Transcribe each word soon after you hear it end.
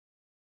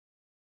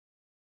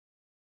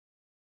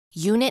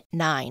Unit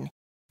 9,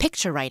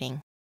 Picture Writing,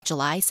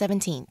 July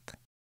 17th.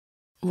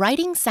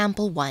 Writing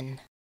Sample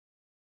 1.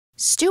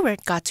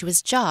 Stuart got to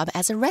his job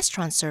as a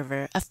restaurant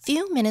server a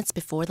few minutes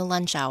before the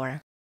lunch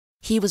hour.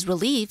 He was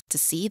relieved to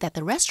see that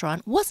the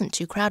restaurant wasn't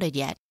too crowded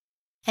yet,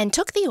 and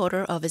took the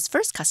order of his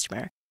first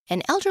customer,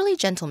 an elderly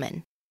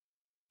gentleman.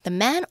 The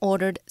man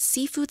ordered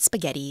seafood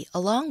spaghetti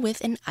along with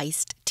an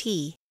iced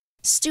tea.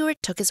 Stuart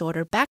took his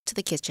order back to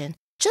the kitchen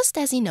just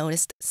as he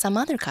noticed some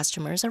other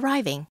customers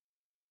arriving.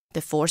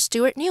 Before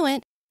Stuart knew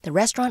it, the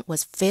restaurant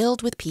was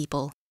filled with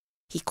people.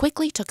 He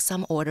quickly took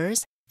some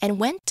orders and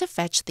went to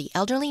fetch the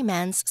elderly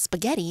man's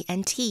spaghetti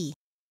and tea.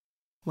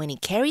 When he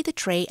carried the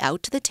tray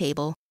out to the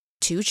table,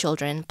 2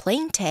 children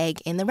playing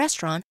tag in the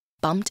restaurant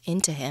bumped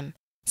into him,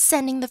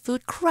 sending the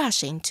food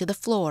crashing to the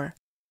floor.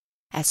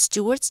 As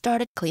Stuart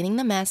started cleaning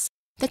the mess,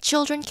 the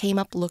children came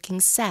up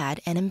looking sad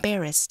and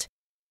embarrassed.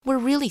 "We're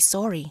really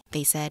sorry,"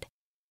 they said.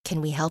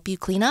 "Can we help you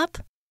clean up?"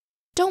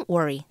 "Don't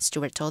worry,"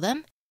 Stuart told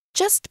them.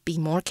 "Just be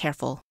more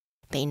careful."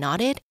 They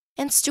nodded,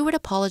 and Stuart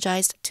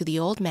apologized to the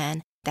old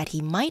man that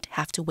he might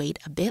have to wait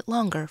a bit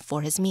longer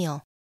for his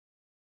meal.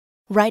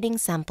 Writing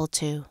Sample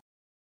 2.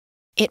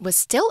 It was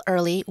still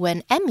early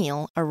when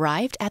Emil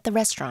arrived at the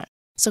restaurant,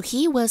 so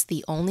he was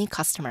the only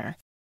customer.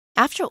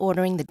 After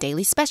ordering the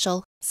daily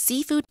special,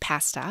 seafood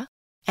pasta,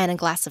 and a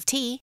glass of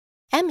tea,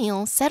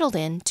 Emil settled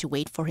in to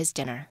wait for his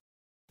dinner.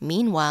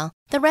 Meanwhile,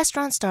 the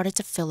restaurant started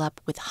to fill up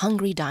with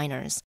hungry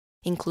diners,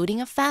 including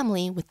a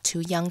family with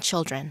 2 young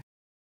children.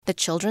 The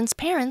children's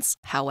parents,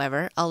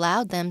 however,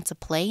 allowed them to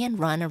play and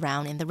run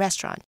around in the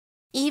restaurant,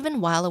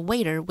 even while a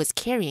waiter was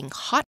carrying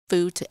hot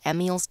food to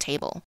Emil's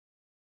table.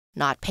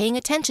 Not paying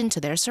attention to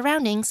their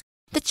surroundings,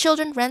 the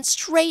children ran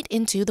straight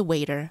into the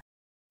waiter.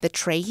 The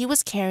tray he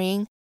was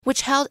carrying,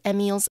 which held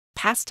Emil's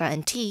pasta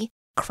and tea,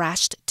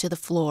 crashed to the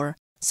floor,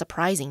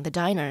 surprising the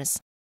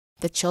diners.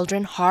 The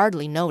children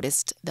hardly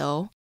noticed,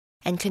 though,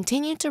 and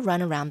continued to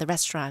run around the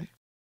restaurant.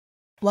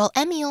 While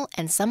Emil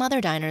and some other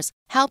diners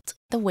helped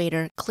the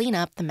waiter clean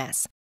up the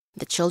mess,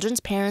 the children's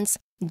parents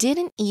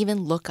didn't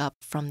even look up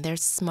from their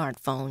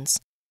smartphones.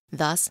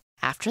 Thus,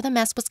 after the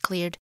mess was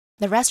cleared,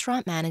 the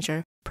restaurant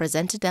manager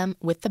presented them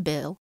with the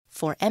bill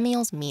for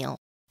Emil's meal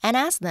and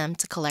asked them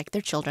to collect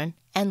their children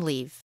and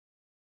leave.